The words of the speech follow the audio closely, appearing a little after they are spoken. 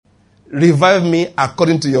revive me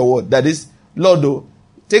according to your word. That is, Lord, oh,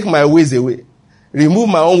 take my ways away. Remove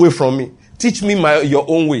my own way from me. Teach me your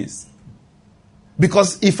own ways.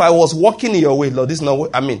 Because if I was walking in your way, Lord, this is not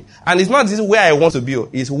what I mean. And it's not this where I want to be.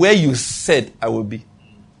 It's where you said I will be.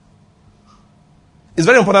 It's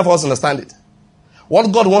very important for us to understand it.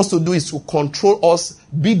 What God wants to do is to control us,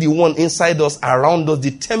 be the one inside us, around us,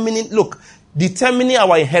 determining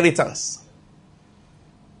our inheritance.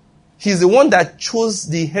 He's the one that chose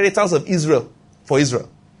the inheritance of Israel for Israel.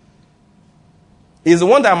 He's the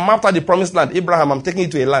one that mapped out the promised land. Abraham, I'm taking you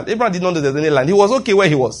to a land. Abraham did not know there's any land. He was okay where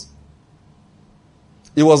he was.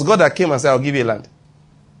 It was God that came and said, I'll give you a land.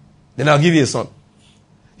 Then I'll give you a son.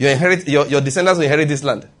 Your descendants will inherit this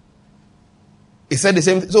land. He said the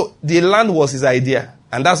same thing. So the land was his idea.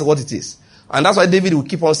 And that's what it is. And that's why David will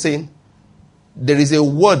keep on saying, there is a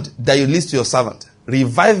word that you list to your servant.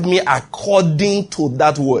 Revive me according to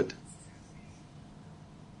that word.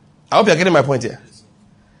 I hope you're getting my point here.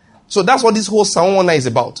 So that's what this whole Psalm 1 is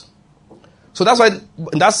about. So that's why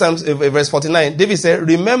in that Psalm, verse 49, David said,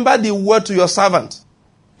 remember the word to your servant,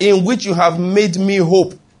 in which you have made me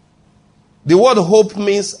hope. The word hope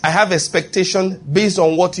means I have expectation based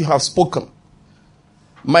on what you have spoken.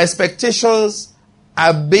 My expectations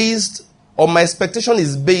are based, or my expectation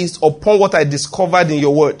is based upon what I discovered in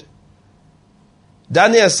your word.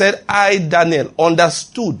 Daniel said, I, Daniel,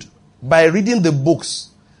 understood by reading the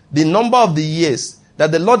books the number of the years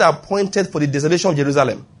that the Lord appointed for the desolation of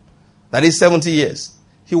Jerusalem. That is 70 years.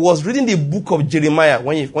 He was reading the book of Jeremiah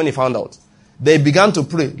when he found out. They began to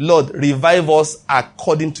pray, Lord, revive us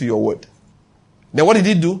according to your word. Then what did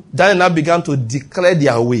he do? Daniel now began to declare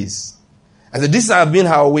their ways. And said, these have been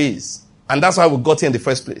our ways. And that's why we got here in the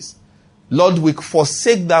first place. Lord, we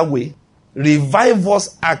forsake that way. Revive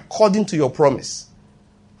us according to your promise.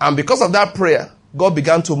 And because of that prayer, God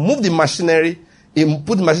began to move the machinery,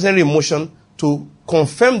 put the machinery in motion to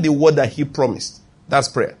confirm the word that he promised. That's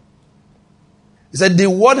prayer. He said, the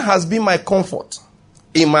word has been my comfort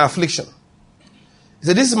in my affliction. He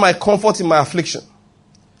said, this is my comfort in my affliction.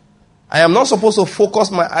 I am not supposed to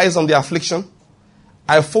focus my eyes on the affliction.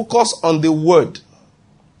 I focus on the word.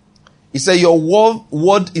 He said, your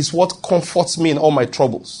word is what comforts me in all my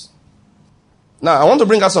troubles. Now, I want to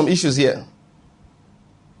bring out some issues here.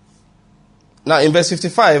 Now, in verse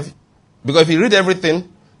 55, because if you read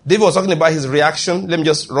everything, David was talking about his reaction. Let me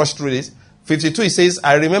just rush through this. 52, he says,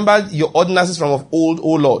 I remember your ordinances from of old,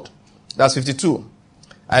 O Lord. That's 52.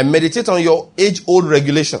 I meditate on your age-old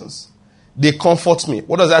regulations. They comfort me.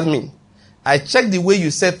 What does that mean? I check the way you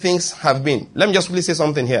said things have been. Let me just quickly say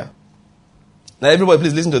something here. Now, everybody,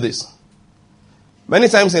 please listen to this. Many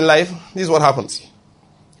times in life, this is what happens.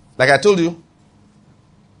 Like I told you,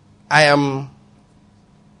 I'm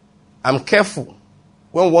careful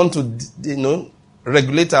when we want to,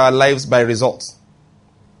 regulate our lives by results.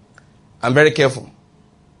 I'm very careful.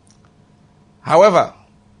 However,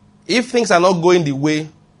 if things are not going the way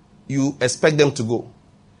you expect them to go,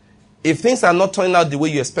 if things are not turning out the way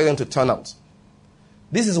you expect them to turn out,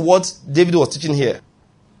 this is what David was teaching here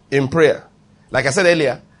in prayer. Like I said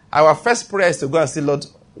earlier, our first prayer is to go and say, Lord,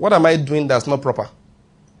 what am I doing that's not proper?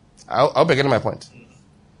 I'll be getting my point.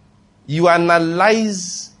 You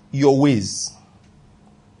analyze your ways.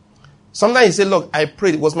 Sometimes you say, look, I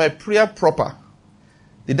prayed. Was my prayer proper?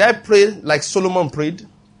 Did I pray like Solomon prayed?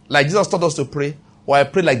 Like Jesus taught us to pray? Or I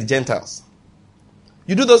prayed like the Gentiles?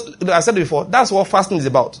 You do those, I said it before, that's what fasting is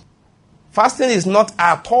about. Fasting is not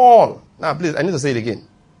at all, now please, I need to say it again.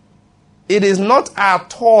 It is not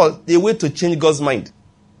at all the way to change God's mind.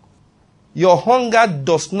 Your hunger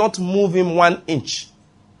does not move him 1 inch.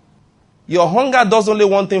 Your hunger does only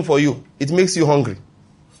one thing for you. It makes you hungry.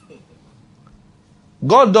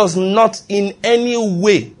 God does not in any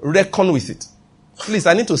way reckon with it. Please,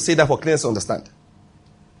 I need to say that for clearness to understand.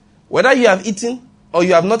 Whether you have eaten or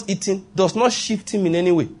you have not eaten does not shift him in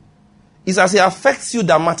any way. It's as it affects you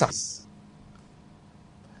that matters.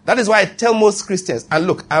 That is why I tell most Christians, and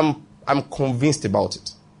look, I'm convinced about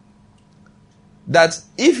it, that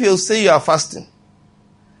if you say you are fasting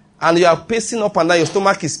and you are pacing up and down, your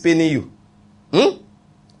stomach is paining you,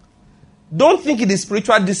 don't think it is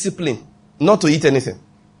spiritual discipline not to eat anything.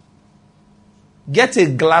 Get a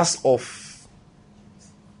glass of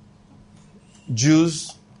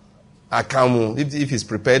juice, akamu, if it's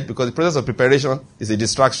prepared, because the process of preparation is a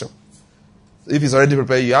distraction. If it's already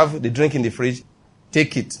prepared, you have the drink in the fridge,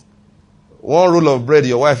 take it. 1 roll of bread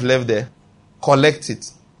your wife left there, collect it.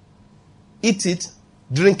 Eat it,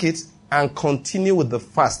 drink it, and continue with the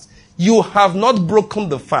fast. You have not broken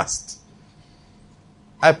the fast.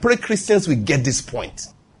 I pray Christians will get this point.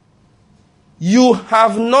 You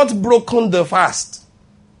have not broken the fast.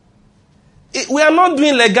 We are not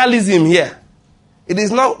doing legalism here. It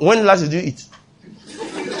is not when last did you eat.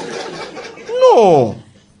 No.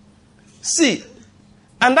 See,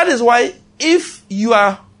 and that is why if you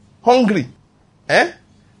are hungry,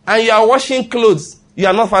 and you are washing clothes, you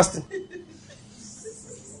are not fasting.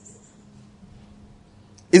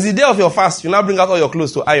 It's the day of your fast. You now bring out all your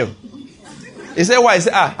clothes to iron. He said, why? He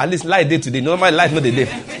said, at least light day today. Normally light not the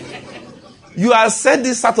day. You have set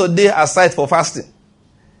this Saturday aside for fasting.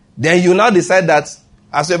 Then you now decide that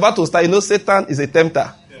as you're about to start, Satan is a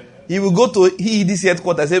tempter. He will go to this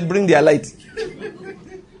headquarters and say, bring their light.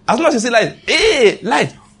 As soon as you say light, hey,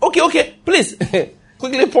 light. Okay, please.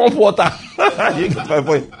 Quickly pump water. You get my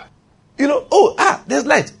point. There's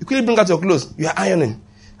light. You quickly bring out your clothes. You are ironing.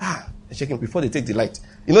 Checking before they take the light.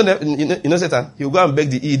 Satan, he will go and beg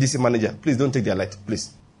the EEDC manager, please don't take their light,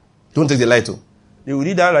 please. Don't take the light. They will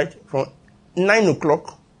read that light from 9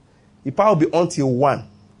 o'clock. The power will be on till 1.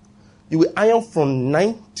 You will iron from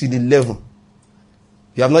 9 till 11.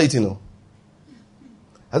 You have not eaten.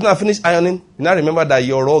 As soon as I finish ironing, you now remember that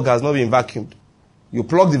your rug has not been vacuumed. You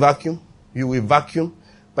plug the vacuum, you will vacuum.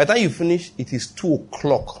 By the time you finish, it is 2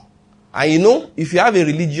 o'clock. And if you have a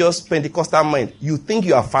religious Pentecostal mind, you think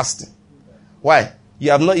you are fasting. Why?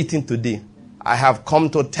 You have not eaten today. I have come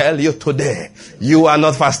to tell you today, you are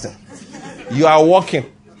not fasting. You are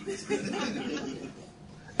walking.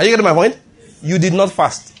 Are you getting my point? You did not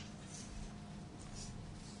fast.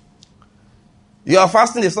 You are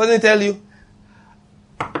fasting, they suddenly tell you,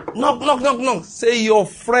 knock. Say your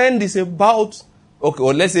friend is about, okay,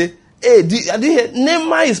 or let's say, hey, do you hear?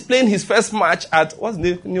 Neymar is playing his first match at, what's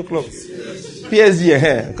the new club?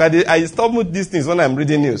 PSG. I stop with these things when I'm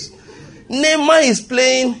reading news. Neymar is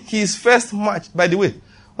playing his first match. By the way,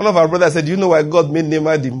 one of our brothers said, do you know why God made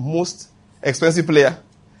Neymar the most expensive player?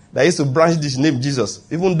 That used to brandish the name Jesus.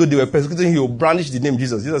 Even though they were persecuting him, he would brandish the name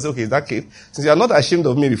Jesus. Jesus said, okay, is that case? Since you are not ashamed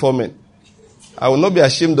of me before men, I will not be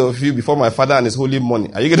ashamed of you before my Father and his holy money.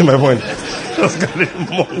 Are you getting my point? Just getting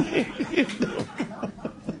money.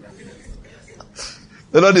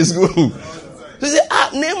 The Lord is good. So you say,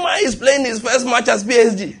 Neymar is playing his first match as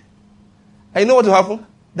PSG. And you know what will happen?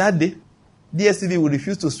 That day, DSTV will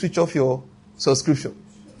refuse to switch off your subscription.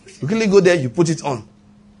 You quickly go there, you put it on.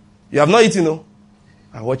 You have not eaten,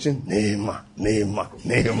 I'm watching Neymar.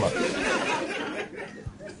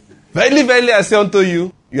 Verily, verily, I say unto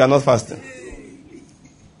you, you are not fasting.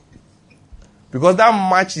 Because that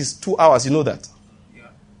match is 2 hours, you know that.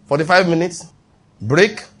 45 minutes,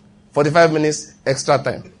 break, 45 minutes, extra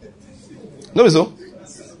time. No, so?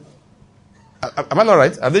 Am I not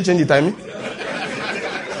right? Have they changed the timing?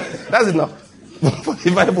 That's it now.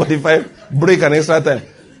 45, break and extra time.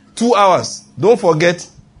 2 hours. Don't forget,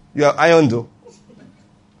 you are iron though.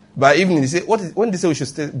 By evening, they say, when they say we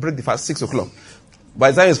should break the fast, 6 o'clock.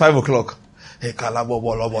 By the time it's 5 o'clock, in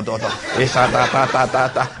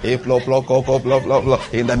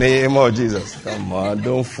the name of Jesus. Come on,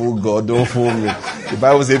 don't fool God, don't fool me. The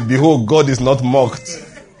Bible says, behold, God is not mocked.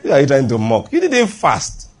 Who are you trying to mock? You didn't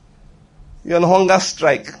fast. You're on hunger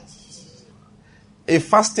strike. A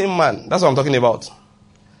fasting man, that's what I'm talking about.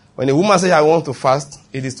 When a woman says, I want to fast,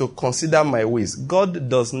 it is to consider my ways. God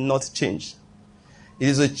does not change. It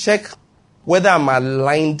is to check whether I'm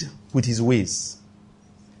aligned with his ways.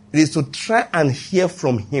 It is to try and hear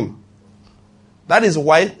from him. That is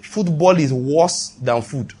why football is worse than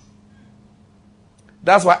food.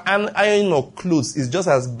 That's why ironing of clothes is just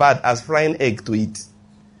as bad as frying egg to eat.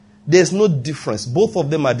 There's no difference. Both of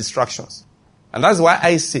them are distractions. And that's why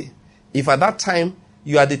I say, if at that time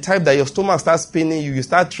you are the type that your stomach starts paining you, you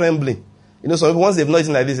start trembling. Some people, once they've not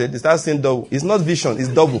eaten like this, they start seeing double. It's not vision, it's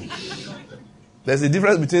double. There's a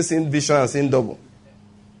difference between seeing vision and seeing double.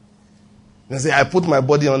 They say, I put my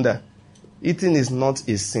body under. Eating is not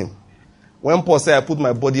a sin. When Paul said, I put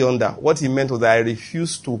my body under, what he meant was that I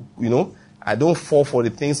refuse to, I don't fall for the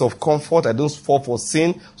things of comfort. I don't fall for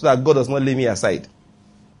sin so that God does not lay me aside.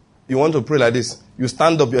 You want to pray like this. You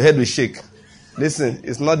stand up, your head will shake. Listen,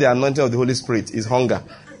 it's not the anointing of the Holy Spirit. It's hunger.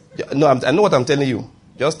 No, I know what I'm telling you.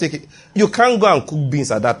 Just take it. You can't go and cook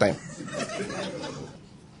beans at that time.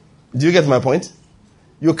 Do you get my point?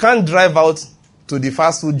 You can't drive out to the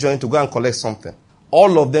fast food joint to go and collect something.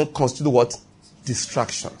 All of them constitute what?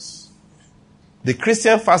 Distractions. The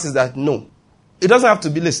Christian fast is that, no. It doesn't have to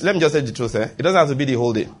be, listen, let me just say the truth. It doesn't have to be the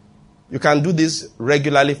whole day. You can do this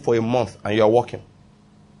regularly for a month and you are working.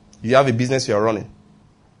 You have a business you are running.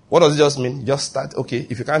 What does it just mean? Just start, okay,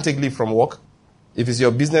 if you can't take leave from work, if it's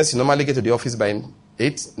your business, you normally get to the office by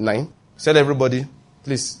 8, 9. Tell everybody,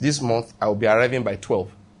 please, this month I will be arriving by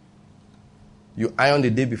 12. You iron the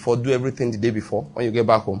day before, do everything the day before. When you get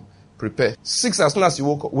back home, prepare. 6, as soon as you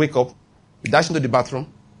wake up, You dash into the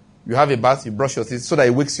bathroom, you have a bath, you brush your teeth so that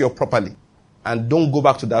it wakes you up properly. And don't go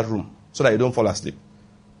back to that room so that you don't fall asleep.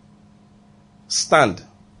 Stand.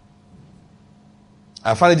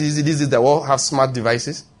 I find it easy these days that all have smart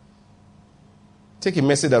devices. Take a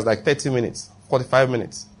message that's like 30 minutes, 45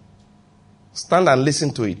 minutes. Stand and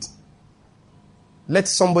listen to it. Let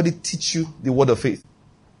somebody teach you the word of faith.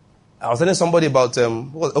 I was telling somebody about, it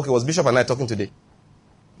was Bishop and I talking today.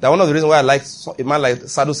 That one of the reasons why I like a man like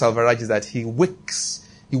Sadhu Salvaraj is that he wakes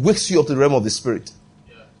you up to the realm of the spirit.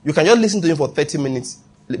 Yeah. You can just listen to him for 30 minutes.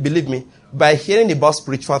 Believe me, by hearing about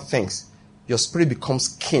spiritual things, your spirit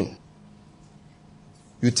becomes keen.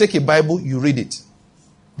 You take a Bible, you read it.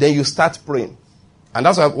 Then you start praying. And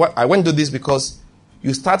that's why I went to this, because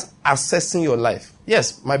you start assessing your life.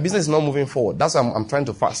 Yes, my business is not moving forward. That's why I'm trying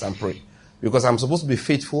to fast and pray. Because I'm supposed to be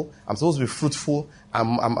faithful. I'm supposed to be fruitful.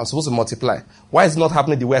 I'm supposed to multiply. Why is it not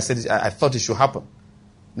happening the way I thought it should happen?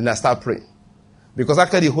 Then I start praying. Because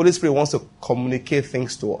actually the Holy Spirit wants to communicate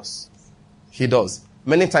things to us. He does.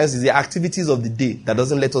 Many times it's the activities of the day that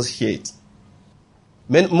doesn't let us hear it.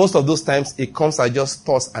 Most of those times it comes as just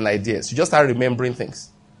thoughts and ideas. You just start remembering things.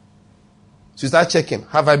 So you start checking,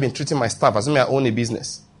 have I been treating my staff as if I own a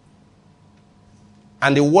business?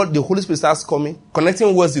 And the Holy Spirit starts coming,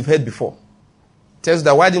 connecting words you've heard before. Tells you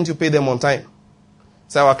that, why didn't you pay them on time?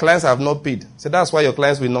 So our clients have not paid. So that's why your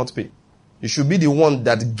clients will not pay. You should be the one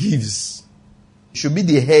that gives. You should be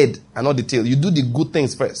the head and not the tail. You do the good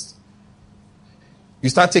things first. You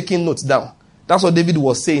start taking notes down. That's what David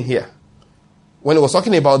was saying here. When he was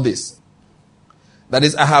talking about this. That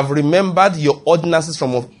is, I have remembered your ordinances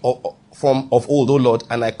from of old, O Lord,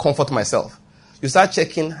 and I comfort myself. You start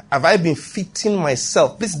checking, have I been fitting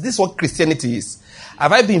myself? This is what Christianity is.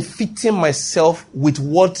 Have I been fitting myself with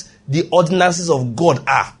what the ordinances of God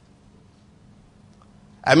are?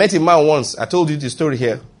 I met a man once. I told you the story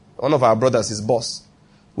here. One of our brothers, his boss.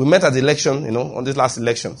 We met at the election, on these last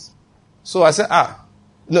elections. So I said,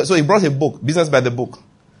 so he brought a book, Business by the Book.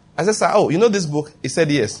 I said, sir, you know this book? He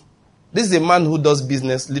said, yes. This is a man who does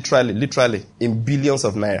business literally, in billions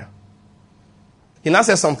of naira. He now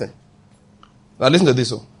said something. Now listen to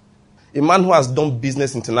this. A man who has done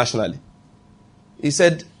business internationally. He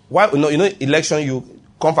said, why, election, you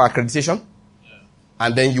come for accreditation,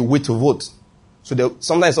 and then you wait to vote. So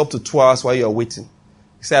sometimes up to 2 hours while you are waiting.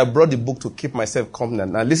 He said, I brought the book to keep myself company.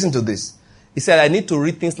 Now listen to this. He said, I need to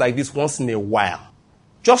read things like this once in a while,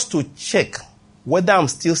 just to check whether I'm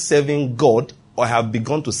still serving God or I have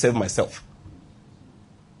begun to serve myself.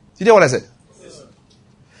 Did you hear what I said? Yes,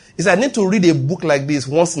 he said, I need to read a book like this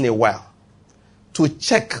once in a while to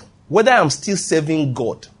check whether I'm still serving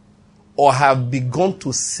God or have begun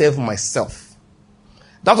to serve myself.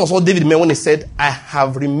 That was what David meant when he said, I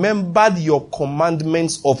have remembered your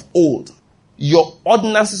commandments of old, your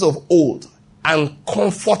ordinances of old, and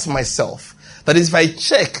comfort myself. That is, if I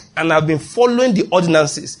check and I've been following the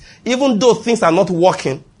ordinances, even though things are not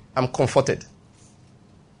working, I'm comforted.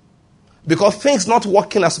 Because things not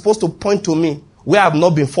working are supposed to point to me where I've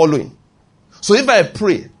not been following. So if I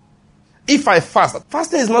pray, if I fast,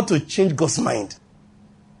 fasting is not to change God's mind.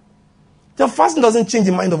 The fasting doesn't change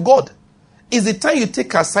the mind of God. It's the time you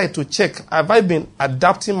take aside to check, have I been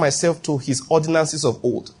adapting myself to his ordinances of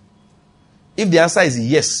old? If the answer is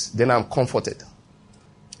yes, then I'm comforted.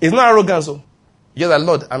 It's not arrogance. You're like,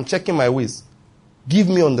 Lord, I'm checking my ways. Give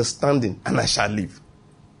me understanding and I shall live.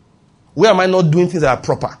 Where am I not doing things that are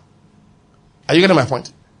proper? Are you getting my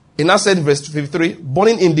point? He now said in verse 53,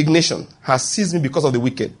 burning indignation has seized me because of the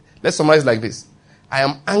wicked. Let's summarize like this. I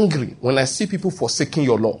am angry when I see people forsaking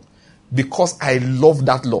your law because I love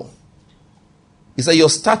that law. He said, your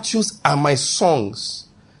statutes are my songs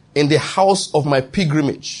in the house of my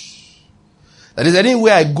pilgrimage. That is,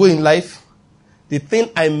 anywhere I go in life, the thing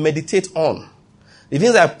I meditate on, the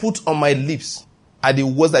things I put on my lips are the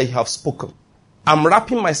words that you have spoken. I'm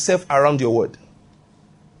wrapping myself around your word.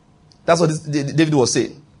 That's what David was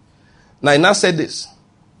saying. Now he now said this.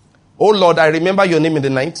 Oh Lord, I remember your name in the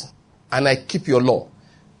night and I keep your law.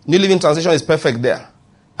 New Living Translation is perfect there.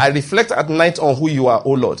 I reflect at night on who you are,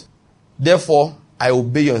 O Lord. Therefore, I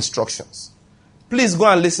obey your instructions. Please go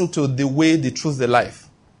and listen to The Way, the Truth, the Life.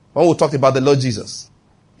 When we talked about the Lord Jesus.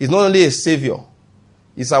 He's not only a savior,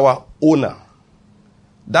 he's our owner.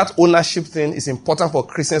 That ownership thing is important for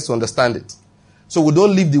Christians to understand it. So we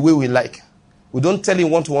don't live the way we like. We don't tell him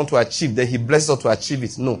what we want to achieve, then he blesses us to achieve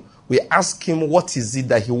it. No. We ask him what is it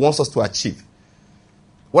that he wants us to achieve.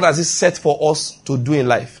 What has he set for us to do in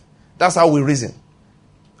life? That's how we reason.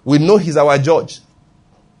 We know he's our judge.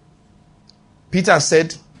 Peter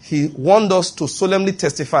said he warned us to solemnly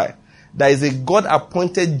testify that is a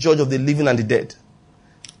God-appointed judge of the living and the dead.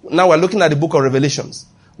 Now we're looking at the book of Revelations.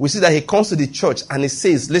 We see that he comes to the church and he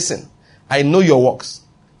says, listen, I know your works.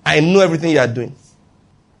 I know everything you are doing.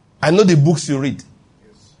 I know the books you read.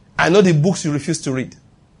 I know the books you refuse to read.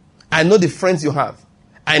 I know the friends you have.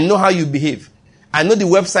 I know how you behave. I know the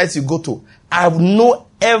websites you go to. I know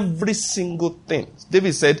every single thing.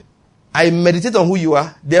 David said, I meditate on who you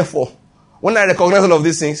are. Therefore, when I recognize all of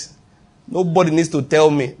these things, nobody needs to tell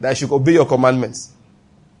me that I should obey your commandments.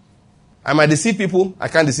 I might deceive people. I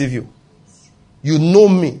can't deceive you. You know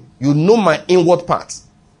me. You know my inward parts.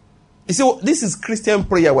 You see, this is Christian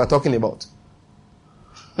prayer we're talking about.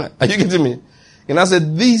 Are you getting me? And I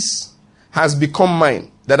said, this has become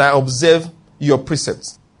mine, that I observe your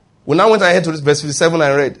precepts. We now went ahead to verse 57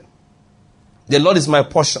 and read, the Lord is my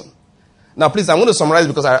portion. Now, please, I'm going to summarize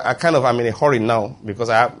because I'm in a hurry now because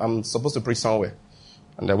I'm supposed to preach somewhere.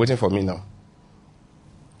 And they're waiting for me now.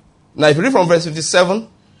 Now, if you read from verse 57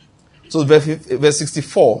 to verse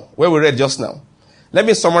 64, where we read just now, let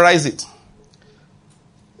me summarize it.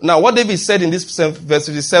 Now, what David said in this verse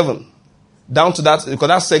 57, down to that, because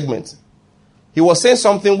that segment, he was saying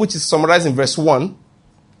something which is summarized in verse 1.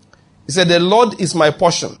 He said, the Lord is my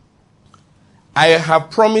portion. I have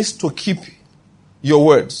promised to keep your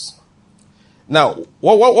words. Now,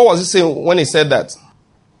 what was he saying when he said that?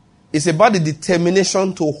 It's about the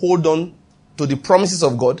determination to hold on to the promises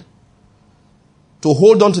of God, to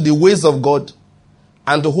hold on to the ways of God,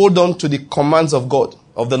 and to hold on to the commands of God,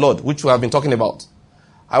 of the Lord, which we have been talking about.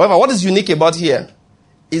 However, what is unique about here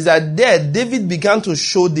is that there David began to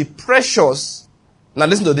show the pressures, now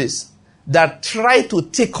listen to this, that try to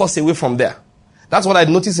take us away from there. That's what I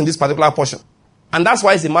noticed in this particular portion. And that's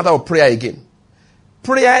why it's a matter of prayer again.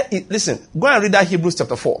 Prayer, listen, go and read that Hebrews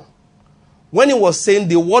chapter 4. When he was saying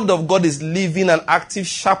the word of God is living and active,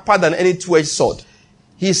 sharper than any two-edged sword,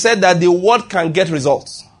 he said that the word can get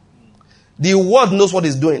results. The word knows what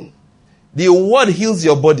it's doing. The word heals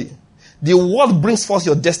your body. The word brings forth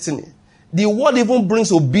your destiny. The word even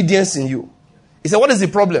brings obedience in you. He said, what is the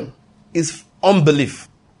problem? It's unbelief.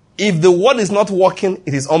 If the word is not working,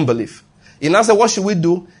 it is unbelief. He now said, what should we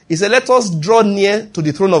do? He said, let us draw near to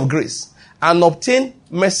the throne of grace and obtain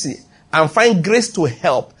mercy and find grace to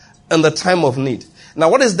help in the time of need. Now,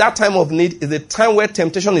 what is that time of need? Is the time where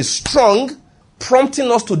temptation is strong, prompting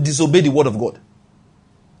us to disobey the word of God.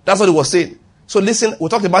 That's what he was saying. So listen, we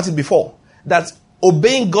talked about it before, that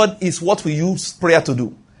obeying God is what we use prayer to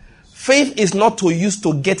do. Faith is not to use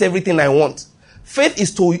to get everything I want. Faith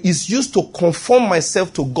is used to conform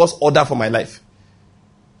myself to God's order for my life.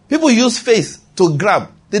 People use faith to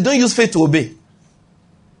grab. They don't use faith to obey.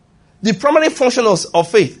 The primary function of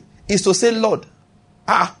faith is to say, Lord,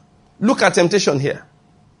 look at temptation here.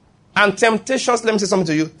 And temptations, let me say something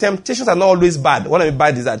to you. Temptations are not always bad. What I mean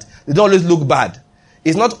bad is that they don't always look bad.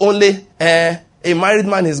 It's not only a married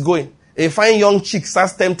man is going. A fine young chick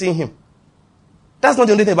starts tempting him. That's not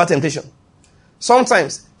the only thing about temptation.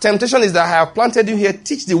 Sometimes, temptation is that I have planted you here,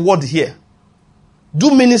 teach the word here.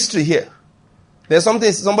 Do ministry here. There's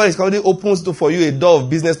something, somebody already opens for you a door of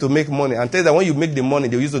business to make money and tells that when you make the money,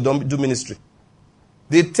 they'll use to do ministry.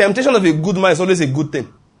 The temptation of a good man is always a good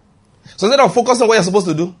thing. So instead of focusing on what you're supposed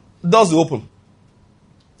to do, doors will open.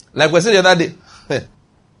 Like we said the other day,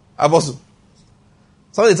 Apostle.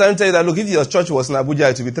 Somebody trying to tell you that, look, if your church was in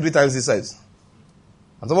Abuja, it would be 3 times this size.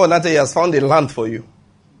 And somebody now tell you he has found a land for you.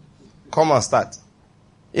 Come and start.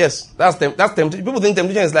 Yes, that's temptation. People think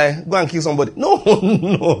temptation is like, go and kill somebody. No,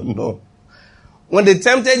 no. When they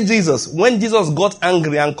tempted Jesus, when Jesus got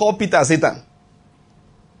angry and called Peter Satan,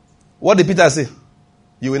 what did Peter say?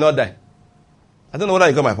 You will not die. I don't know whether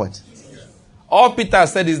you got my point. All Peter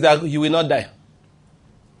said is that you will not die.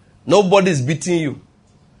 Nobody is beating you.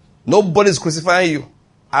 Nobody is crucifying you.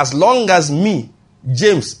 As long as me,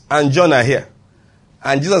 James, and John are here.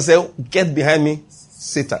 And Jesus said, get behind me,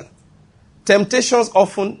 Satan. Temptations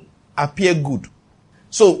often appear good.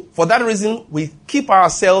 So, for that reason, we keep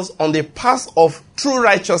ourselves on the path of true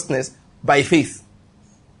righteousness by faith.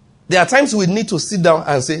 There are times we need to sit down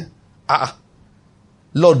and say,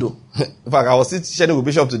 Lord, in fact, I was sharing with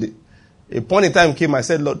Bishop today. A point in time came, I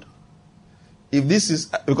said, Lord, if this is,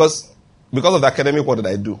 because of the academic work that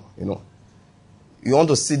I do, you want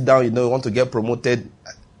to sit down, you want to get promoted.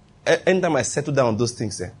 Anytime I settle down on those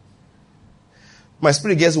things, my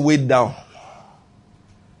spirit gets weighed down.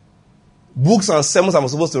 Books and sermons I'm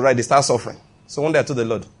supposed to write, they start suffering. So one day I told the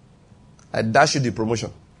Lord, I dash you the promotion.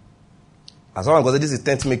 As long as this is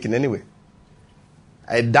tent making anyway.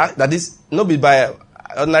 That is not be by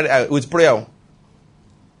ordinary, with prayer.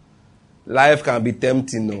 Life can be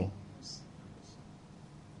tempting, no.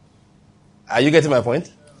 Are you getting my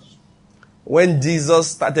point? When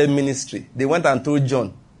Jesus started ministry, they went and told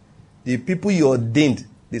John, The people you ordained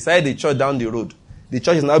decided the church down the road. The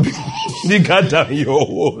church is now bigger than your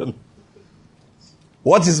own.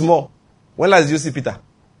 What is more? When last did you see Peter?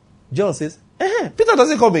 John says, Peter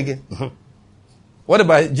doesn't come again. What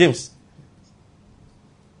about James?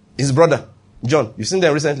 His brother, John. You seen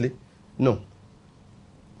them recently? No.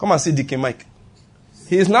 Come and see Deacon Mike.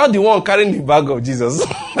 He is now the one carrying the bag of Jesus.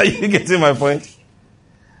 Are you getting my point?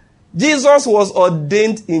 Jesus was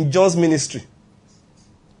ordained in John's ministry.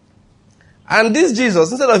 And this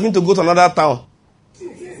Jesus, instead of him to go to another town,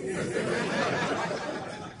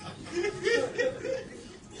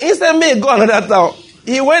 instead of me go another town,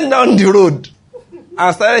 he went down the road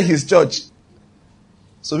and started his church.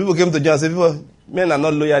 So people came to John and said, people, men are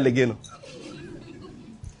not loyal again.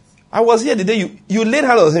 I was here the day you laid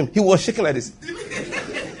hands on him. He was shaking like this.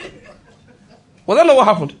 Was that not what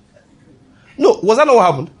happened? No, was that not what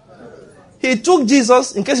happened? He took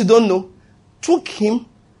Jesus, in case you don't know, took him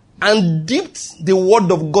and dipped the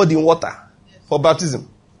word of God in water for baptism.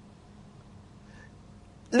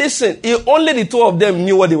 Listen, only the two of them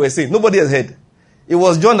knew what they were saying. Nobody else heard. It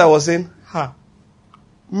was John that was saying,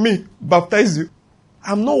 me, baptize you.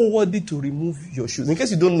 I'm not worthy to remove your shoes. In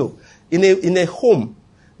case you don't know, in a home,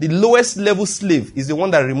 the lowest level slave is the one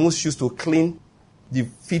that removes shoes to clean the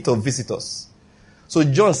feet of visitors. So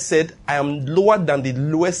John said, I am lower than the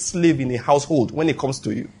lowest slave in a household when it comes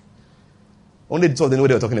to you. Only the two of them know what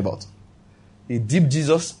they were talking about. He dipped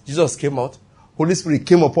Jesus. Jesus came out. Holy Spirit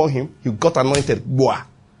came upon him. He got anointed. Boah.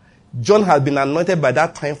 John had been anointed by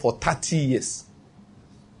that time for 30 years.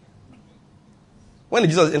 When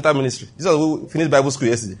did Jesus enter ministry? Jesus finished Bible school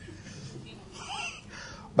yesterday.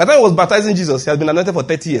 By the time he was baptizing Jesus, he had been anointed for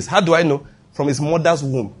 30 years. How do I know? From his mother's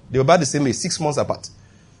womb. They were about the same age, 6 months apart.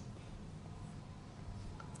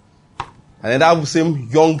 And then that same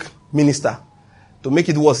young minister, to make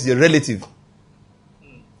it worse, is your relative.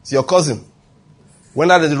 It's your cousin.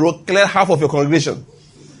 Went out of the road, cleared half of your congregation.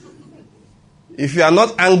 If you are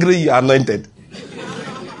not angry, you are anointed.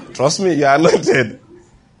 Trust me, you are anointed.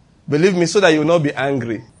 Believe me, so that you will not be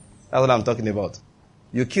angry. That's what I'm talking about.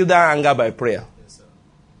 You kill that anger by prayer.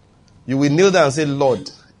 You will kneel down and say, Lord,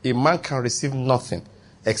 a man can receive nothing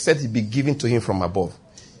except it be given to him from above.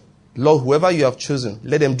 Lord, whoever you have chosen,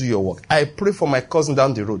 let them do your work. I pray for my cousin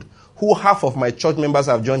down the road, who half of my church members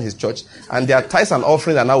have joined his church, and their tithes and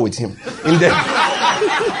offerings are now with him. In the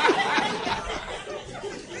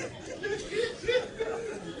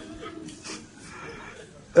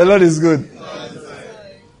The Lord is good.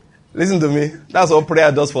 Listen to me. That's what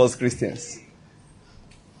prayer does for us Christians.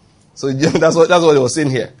 So that's what he was saying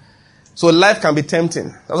here. So life can be tempting.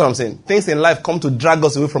 That's what I'm saying. Things in life come to drag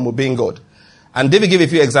us away from obeying God. And David gave a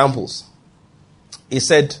few examples. He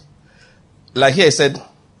said, like here he said,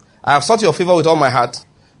 I have sought your favor with all my heart.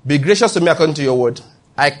 Be gracious to me according to your word.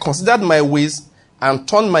 I considered my ways and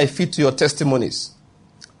turned my feet to your testimonies.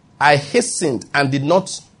 I hastened and did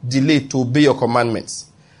not delay to obey your commandments.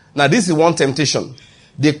 Now this is one temptation.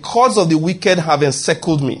 The cords of the wicked have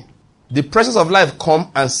encircled me. The pressures of life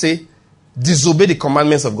come and say, disobey the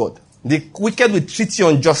commandments of God. The wicked will treat you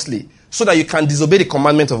unjustly so that you can disobey the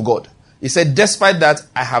commandment of God. He said, despite that,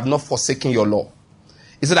 I have not forsaken your law.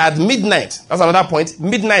 He said, at midnight, that's another point,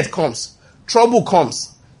 midnight comes, trouble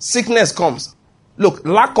comes, sickness comes. Look,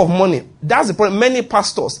 lack of money, that's the problem. Many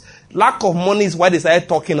pastors, lack of money is why they started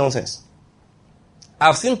talking nonsense.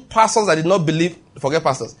 I've seen pastors that did not believe, forget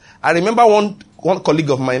pastors. I remember one colleague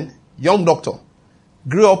of mine, young doctor,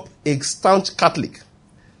 grew up a staunch Catholic,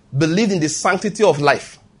 believed in the sanctity of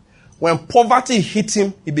life. When poverty hit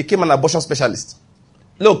him, he became an abortion specialist.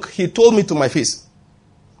 Look, he told me to my face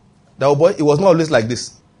that, oh boy, it was not always like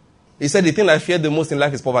this. He said, the thing I feared the most in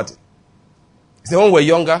life is poverty. He said, when we were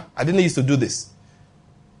younger, I didn't used to do this.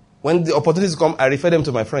 When the opportunities come, I refer them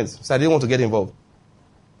to my friends. So I didn't want to get involved.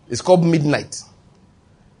 It's called midnight.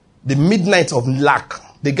 The midnight of lack.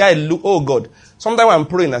 The guy looked, oh God. Sometimes when I'm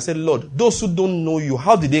praying, I said, Lord, those who don't know you,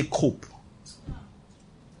 how did they cope?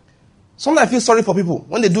 Sometimes I feel sorry for people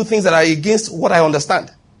when they do things that are against what I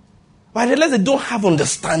understand. But I realize they don't have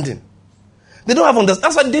understanding. They don't have understanding.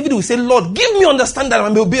 That's why David will say, Lord, give me understanding that I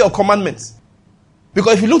may obey your commandments.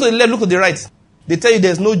 Because if you look to the left, look to the right, they tell you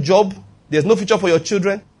there's no job, there's no future for your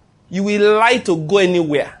children. You will lie to go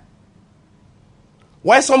anywhere.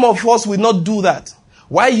 Why some of us will not do that?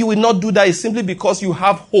 Why you will not do that is simply because you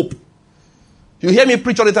have hope. You hear me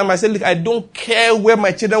preach all the time. I say, look, I don't care where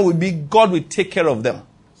my children will be. God will take care of them.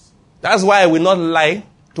 That's why I will not lie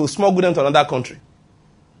to smuggle them to another country.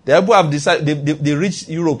 The people have decided, they reached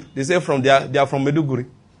Europe. They say they are from Meduguri.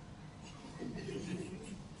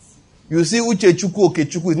 You see Uche Chukwu, Oke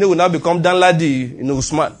Chukwu, his name will now become Danladi in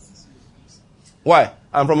Usman. Why?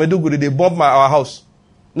 I'm from Eduguri, they bombed our house.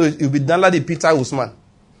 No, it will be Danladi Peter Usman.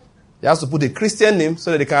 He has to put a Christian name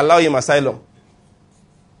so that they can allow him asylum.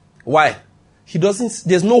 Why?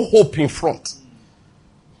 There's no hope in front.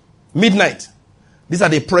 Midnight. These are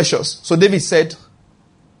the precious. So David said,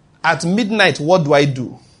 at midnight, what do I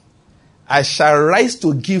do? I shall rise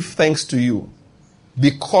to give thanks to you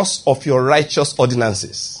because of your righteous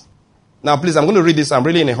ordinances. Now, please, I'm going to read this. I'm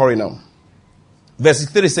really in a hurry now. Verse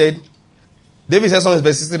 3 said, David said something in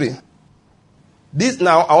verse 3. This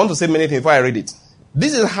now, I want to say many things before I read it.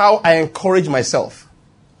 This is how I encourage myself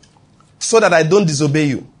so that I don't disobey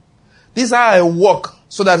you. This is how I walk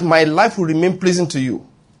so that my life will remain pleasing to you.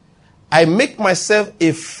 I make myself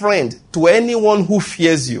a friend to anyone who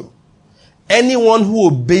fears you. Anyone who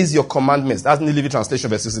obeys your commandments. That's New Living Translation,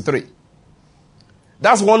 verse 63.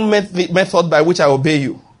 That's one method by which I obey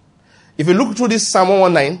you. If you look through this Psalm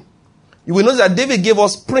 119, you will notice that David gave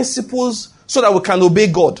us principles so that we can obey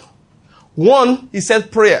God. One, he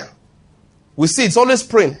said prayer. We see it's always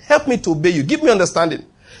praying. Help me to obey you. Give me understanding.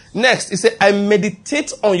 Next, he said, I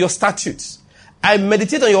meditate on your statutes. I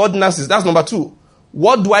meditate on your ordinances. That's number 2.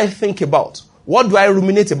 What do I think about? What do I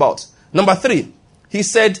ruminate about? Number 3, he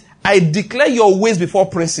said, I declare your ways before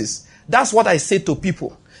princes. That's what I say to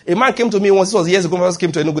people. A man came to me once, this was years ago, when I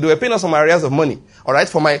came to Enugu. They were paying us some areas of money, all right,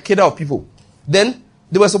 for my cadre of people. Then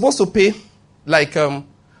they were supposed to pay like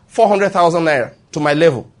 400,000 naira to my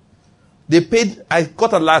level. They paid, I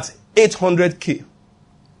got a lot, 800K.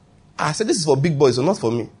 I said, this is for big boys, so not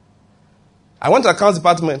for me. I went to the accounts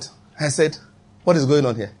department. I said, what is going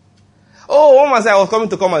on here? Oh, one man said, I was coming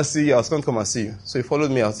to come and see you. I was coming to come and see you. So he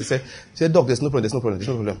followed me out. He said, Doc, there's no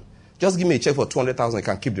problem. Just give me a check for 200,000. I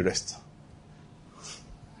can keep the rest.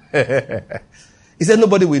 He said,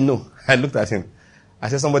 nobody will know. I looked at him. I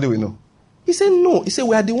said, somebody will know. He said, no. He said,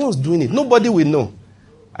 we are the ones doing it. Nobody will know.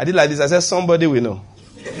 I did like this. I said, somebody will know.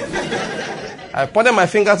 I pointed my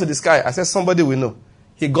finger to the sky. I said, somebody will know.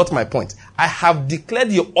 He got my point. I have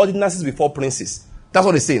declared your ordinances before princes. That's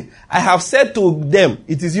what he's saying. I have said to them,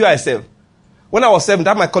 it is you I serve. When I was 7,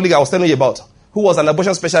 that my colleague I was telling you about, who was an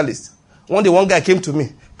abortion specialist. One day, one guy came to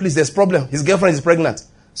me. Please, there's problem. His girlfriend is pregnant.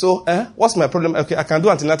 So, what's my problem? Okay, I can do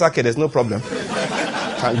antenatal care. There's no problem.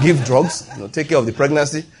 Can give drugs, take care of the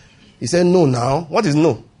pregnancy. He said, no now. What is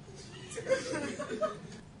no?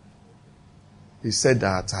 He said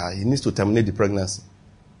that he needs to terminate the pregnancy.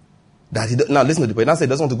 Now, listen to the point. Now, he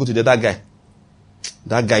doesn't want to go to the other guy.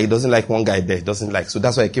 That guy, he doesn't like one guy there. He doesn't like. So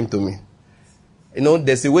that's why he came to me.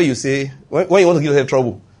 There's a way you say, when you want to give yourself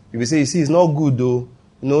trouble, you will say, you see, it's not good though.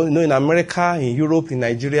 In America, in Europe, in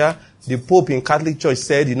Nigeria, the Pope in Catholic Church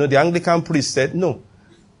said, the Anglican priest said, no.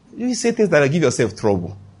 You say things that will give yourself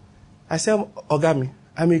trouble. I said, Ogami,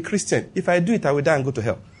 I'm a Christian. If I do it, I will die and go to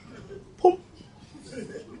hell. Boom.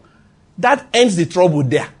 That ends the trouble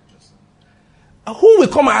there. Who will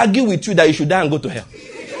come and argue with you that you should die and go to hell?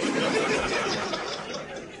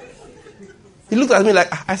 He looked at me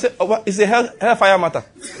like, I said, it's a hellfire matter.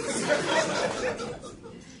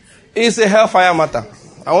 It's a hellfire matter.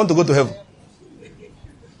 I want to go to heaven.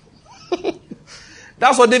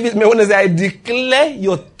 That's what David meant when he said, I declare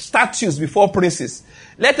your statutes before princes.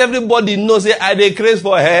 Let everybody know, say, I declare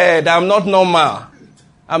for head. I'm not normal.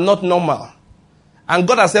 I'm not normal. And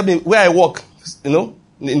God has helped me where I work, in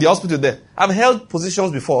the hospital there. I've held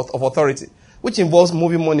positions before of authority, which involves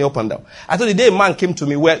moving money up and down. I told the day a man came to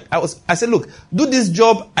me where I said, look, do this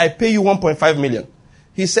job, I pay you 1.5 million.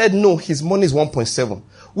 He said, no, his money is 1.7.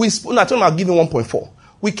 I told him I'll give him 1.4.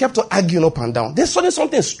 We kept on arguing up and down. Then suddenly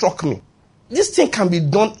something struck me. This thing can be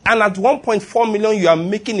done, and at 1.4 million, you are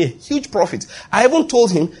making a huge profit. I even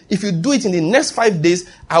told him, if you do it in the next 5 days,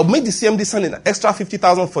 I'll make the CMD send an extra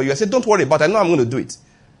 50,000 for you. I said, don't worry about it. I know I'm going to do it.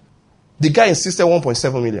 The guy insisted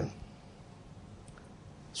 1.7 million.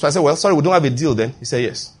 So I said, well, sorry, we don't have a deal then. He said,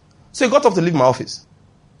 yes. So he got up to leave my office.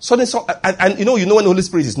 Suddenly, and you know when the Holy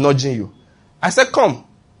Spirit is nudging you. I said, come.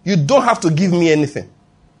 You don't have to give me anything.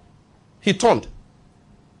 He turned.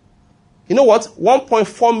 You know what?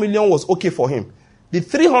 1.4 million was okay for him. The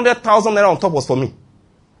 300,000 naira on top was for me.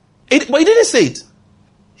 But he didn't say it.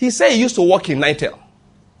 He said he used to work in Nitel.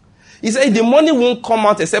 He said the money won't come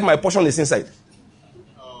out except my portion is inside.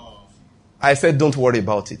 I said, don't worry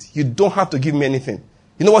about it. You don't have to give me anything.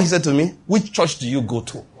 You know what he said to me? Which church do you go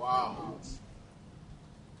to? Wow.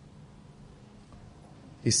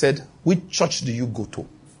 He said, which church do you go to?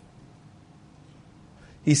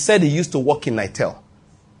 He said he used to work in Nitel.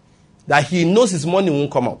 That he knows his money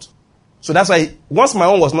won't come out. So that's why, once my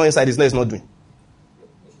own was not inside, his name is not doing.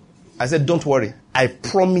 I said, don't worry. I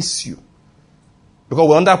promise you. Because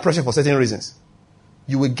we're under pressure for certain reasons.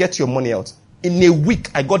 You will get your money out. In a week,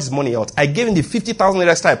 I got his money out. I gave him the 50,000 naira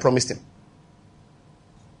extra I promised him.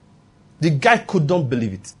 The guy couldn't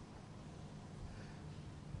believe it.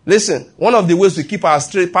 Listen, one of the ways we keep our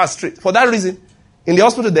path straight, for that reason, in the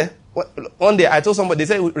hospital there, one day I told somebody, they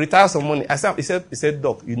said, retire some money. He said,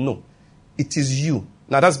 Doc, you know, it is you.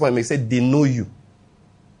 Now that's the point. He said, they know you.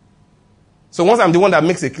 So once I'm the one that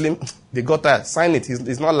makes a claim, they got that. Sign it.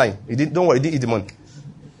 He's not lying. Don't worry, he didn't eat the money.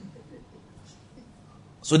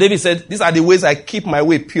 So David said, these are the ways I keep my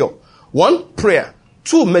way pure. 1, prayer.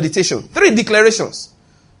 2, meditation. 3, declarations.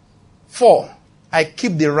 4, I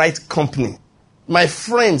keep the right company. My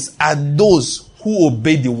friends are those who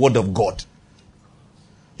obey the word of God.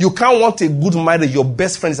 You can't want a good marriage, your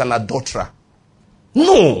best friend is an adulterer.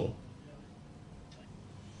 No.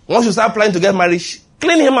 Once you start planning to get married,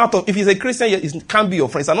 clean him out of, if he's a Christian, he can't be your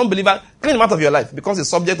friend. He's an unbeliever, clean him out of your life. Because it's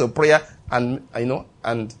subject to prayer and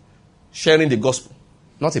sharing the gospel.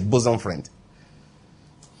 Not a bosom friend.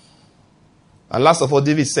 And last of all,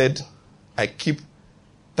 David said, I keep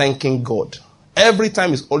thanking God. Every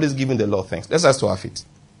time he's always giving the Lord thanks. Let's rise to our feet.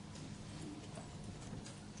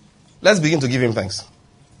 Let's begin to give him thanks.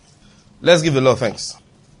 Let's give the Lord thanks.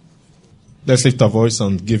 Let's lift our voice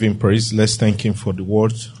and give him praise. Let's thank him for the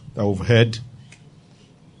word that we've heard.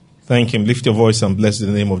 Thank him. Lift your voice and bless the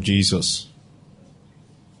name of Jesus.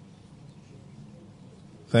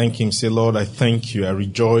 Thank him. Say, Lord, I thank you. I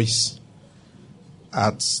rejoice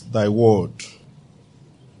at thy word.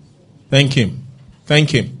 Thank him.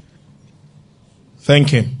 Thank him.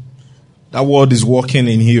 Thank him. That word is working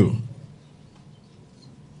in you.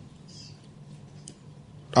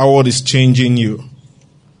 That word is changing you.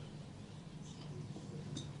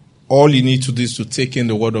 All you need to do is to take in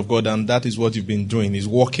the word of God, and that is what you've been doing. It's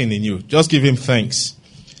working in you. Just give him thanks.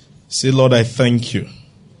 Say, Lord, I thank you.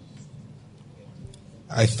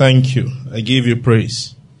 I thank you. I give you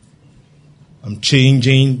praise. I'm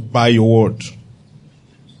changing by your word.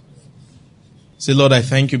 Say, Lord, I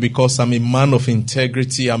thank you because I'm a man of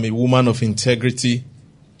integrity. I'm a woman of integrity.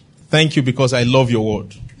 Thank you because I love your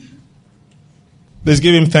word. Let's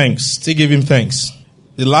give him thanks. Still give him thanks.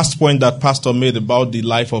 The last point that Pastor made about the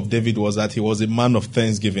life of David was that he was a man of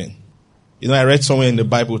thanksgiving. I read somewhere in the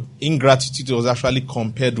Bible, ingratitude was actually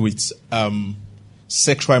compared with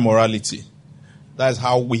sexual immorality. That is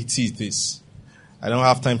how weighty it is. I don't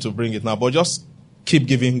have time to bring it now, but just keep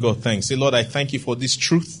giving God thanks. Say, Lord, I thank you for this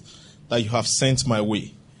truth that you have sent my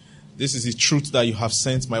way. This is the truth that you have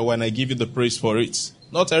sent my way, and I give you the praise for it.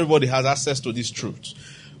 Not everybody has access to this truth,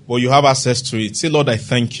 but you have access to it. Say, Lord, I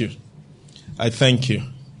thank you. I thank you.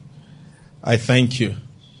 I thank you.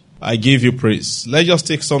 I give you praise. Let's just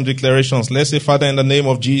take some declarations. Let's say, Father, in the name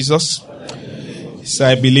of Jesus,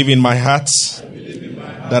 say, I believe in my heart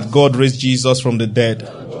that God raised Jesus from the dead.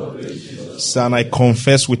 Say, and I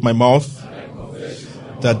confess with my mouth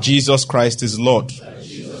that Jesus Christ is Lord.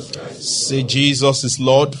 Say, Jesus is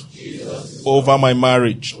Lord over my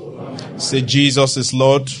marriage. Say, Jesus is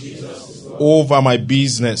Lord over my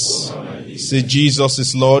business. Say, Jesus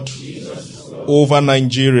is Lord over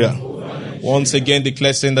Nigeria. Once again,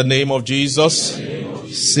 declare in the name of Jesus.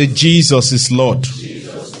 Say, Jesus is Lord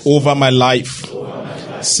over my life.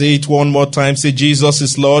 Say it one more time. Say, Jesus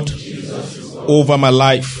is Lord over my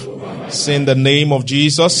life. Say, in the name of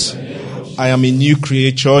Jesus, I am a new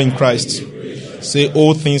creature in Christ. Say,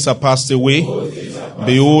 all things are passed away.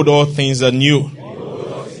 Behold, all things are new.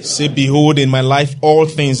 Say, behold, in my life, all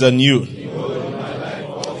things are new.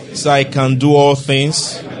 Say, I can do all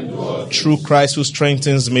things through Christ who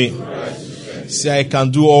strengthens me. Say, I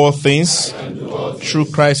can do all things through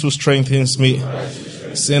Christ who strengthens me.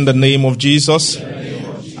 Say, in the name of Jesus,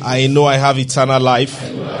 I know I have eternal life.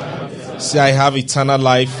 Say, I have eternal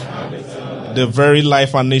life. The very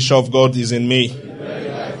life and nature of God is in me.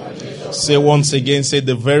 Say once again, say,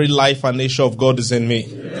 the very life and nature of God is in me.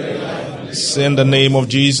 Say, in the name of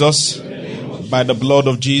Jesus, by the blood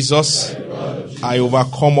of Jesus, I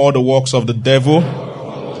overcome all the works of the devil.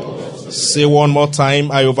 Say one more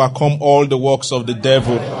time, I overcome all the works of the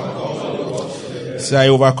devil. Say, I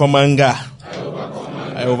overcome anger.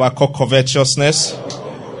 I overcome covetousness.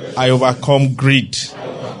 I overcome greed.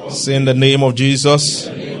 Say, in the name of Jesus,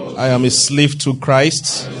 I am a slave to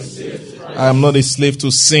Christ. I am not a slave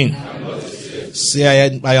to sin. Say,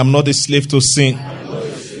 I am not a slave to sin.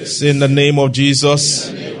 Say, in the name of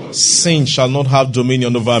Jesus, sin shall not have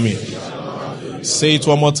dominion over me. Say it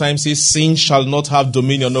one more time. Say, sin shall not have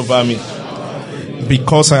dominion over me,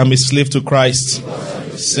 because I am a slave to Christ.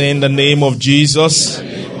 Say, in the name of Jesus,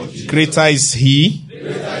 greater is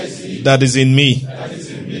he that is in me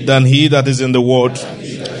than he that is in the world.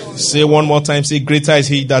 Say one more time. Say, greater is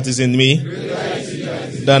he that is in me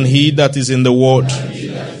than he that is in the world.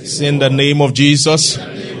 Say in the name of Jesus,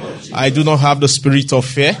 I do not have the spirit of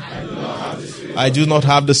fear. I do not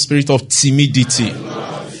have the spirit of timidity.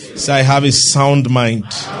 Say I have a sound mind.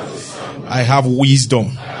 I have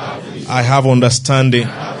wisdom. I have understanding.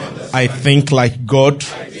 I think like God.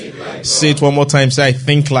 Say it one more time. Say I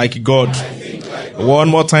think like God. One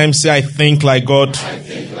more time. Say I think like God.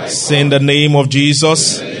 Say in the name of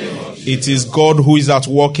Jesus, it is God who is at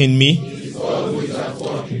work in me,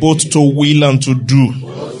 both to will and to do.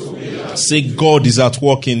 Say God is at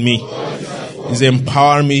work in me. He's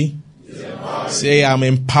empowering me. Say I'm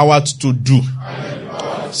empowered to do.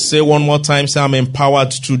 Say one more time. Say I'm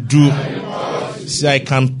empowered to do. Say I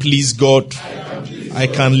can please God. I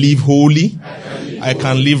can live holy. I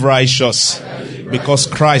can live righteous because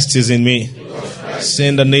Christ is in me. Say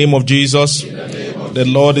in the name of Jesus, the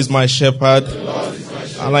Lord is my shepherd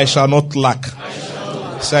and I shall not lack.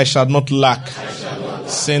 Say I shall not lack.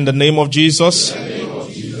 Say in the name of Jesus,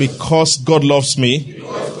 because God loves me,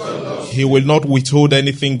 He will not withhold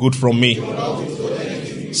anything good from me.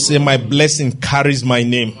 Say my blessing carries my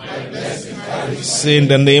name. Say in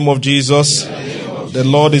the name of Jesus, the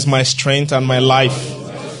Lord is my strength and my life.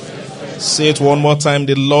 Say it one more time.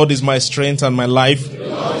 The Lord is my strength and my life.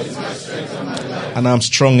 And I'm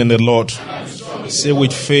strong in the Lord. Say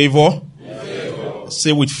with favor.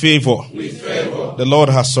 Say with favor. The Lord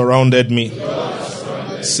has surrounded me.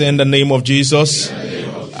 Say in the name of Jesus,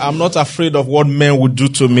 I'm not afraid of what men would do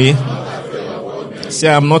to me. Say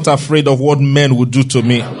I'm not afraid of what men would do to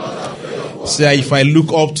me. Say if I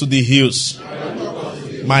look up to the hills,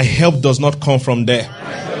 my help does not come from there.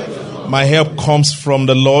 My help comes from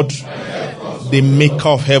the Lord, the maker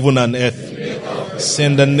of heaven and earth. Say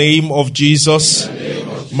in the name of Jesus,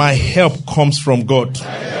 my help comes from God.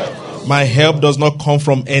 My help does not come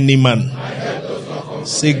from any man.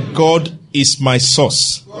 Say God is my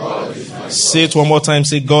source. Say it one more time.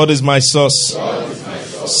 Say God is my source.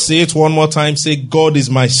 Say it one more time. Say God is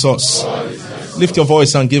my source. Lift your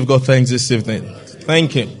voice and give God thanks this evening.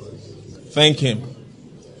 Thank Him. Thank Him.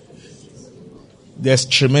 There's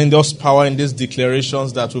tremendous power in these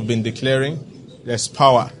declarations that we've been declaring. There's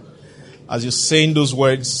power. As you're saying those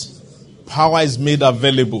words, power is made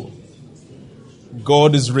available.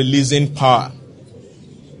 God is releasing power.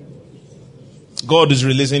 God is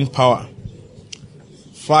releasing power.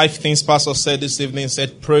 5 things Pastor said this evening.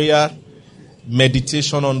 Said prayer,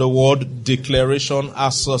 meditation on the word, declaration,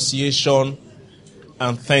 association,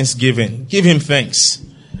 and thanksgiving. Give Him thanks.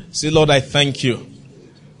 Say, Lord, I thank you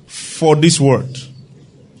for this word.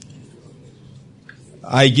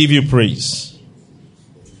 I give you praise.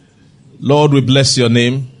 Lord, we bless your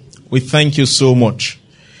name. We thank you so much.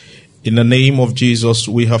 In the name of Jesus,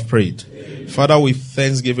 we have prayed. Father, with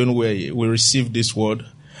thanksgiving, we receive this word.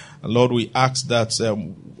 And Lord, we ask that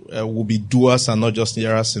we'll be doers and not just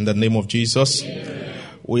hearers in the name of Jesus.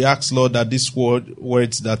 We ask, Lord, that these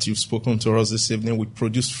words that you've spoken to us this evening will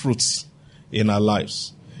produce fruits in our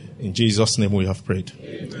lives. In Jesus' name we have prayed.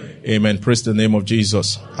 Amen. Praise the name of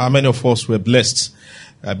Jesus. How many of us were blessed?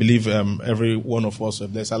 I believe every one of us were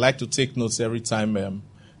blessed. I like to take notes every time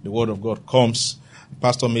the word of God comes.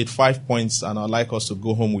 Pastor made 5 points, and I'd like us to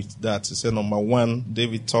go home with that. He said, number 1,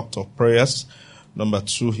 David talked of prayers. Number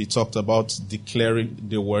 2, he talked about declaring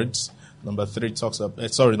the words. Number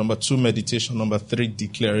 2, meditation. Number 3,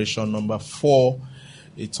 declaration. Number 4,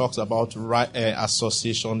 he talks about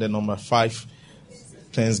association. Then number 5,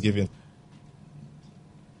 thanksgiving.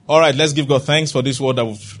 All right, let's give God thanks for this word that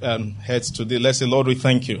we've heard today. Let's say, Lord, we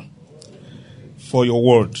thank you for your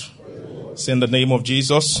word. Say in the name of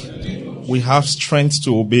Jesus, we have strength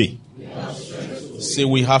to obey. Say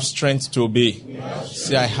we have strength to obey.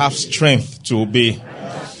 Say I have strength to obey.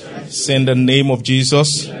 Say in the name of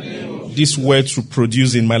Jesus, these words will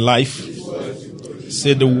produce in my life.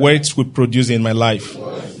 Say the words will produce in my life.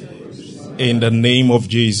 In the name of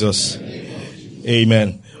Jesus.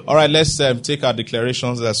 Amen. All right, let's take our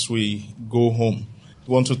declarations as we go home.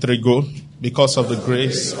 1, 2, 3, go. Because of the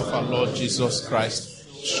grace of our Lord Jesus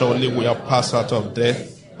Christ, surely we are passed out of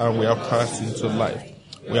death and we are passed into life.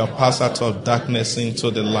 We are passed out of darkness into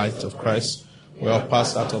the light of Christ. We are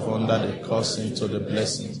passed out of under the curse into the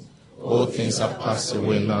blessings. All things are passed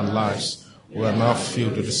away in our lives. We are now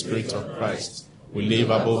filled with the Spirit of Christ. We live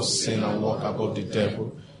above sin and walk above the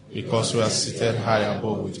devil because we are seated high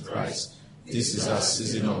above with Christ. This is our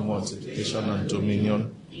season of multiplication and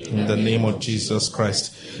dominion in the name of Jesus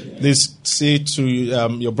Christ. Please say to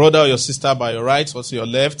your brother or your sister by your right or to your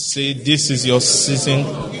left, say, this is your season.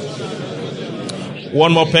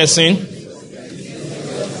 One more person.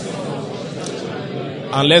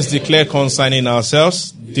 And let's declare concerning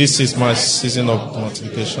ourselves, This is my season of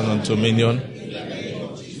multiplication and dominion.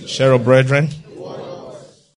 Share, brethren.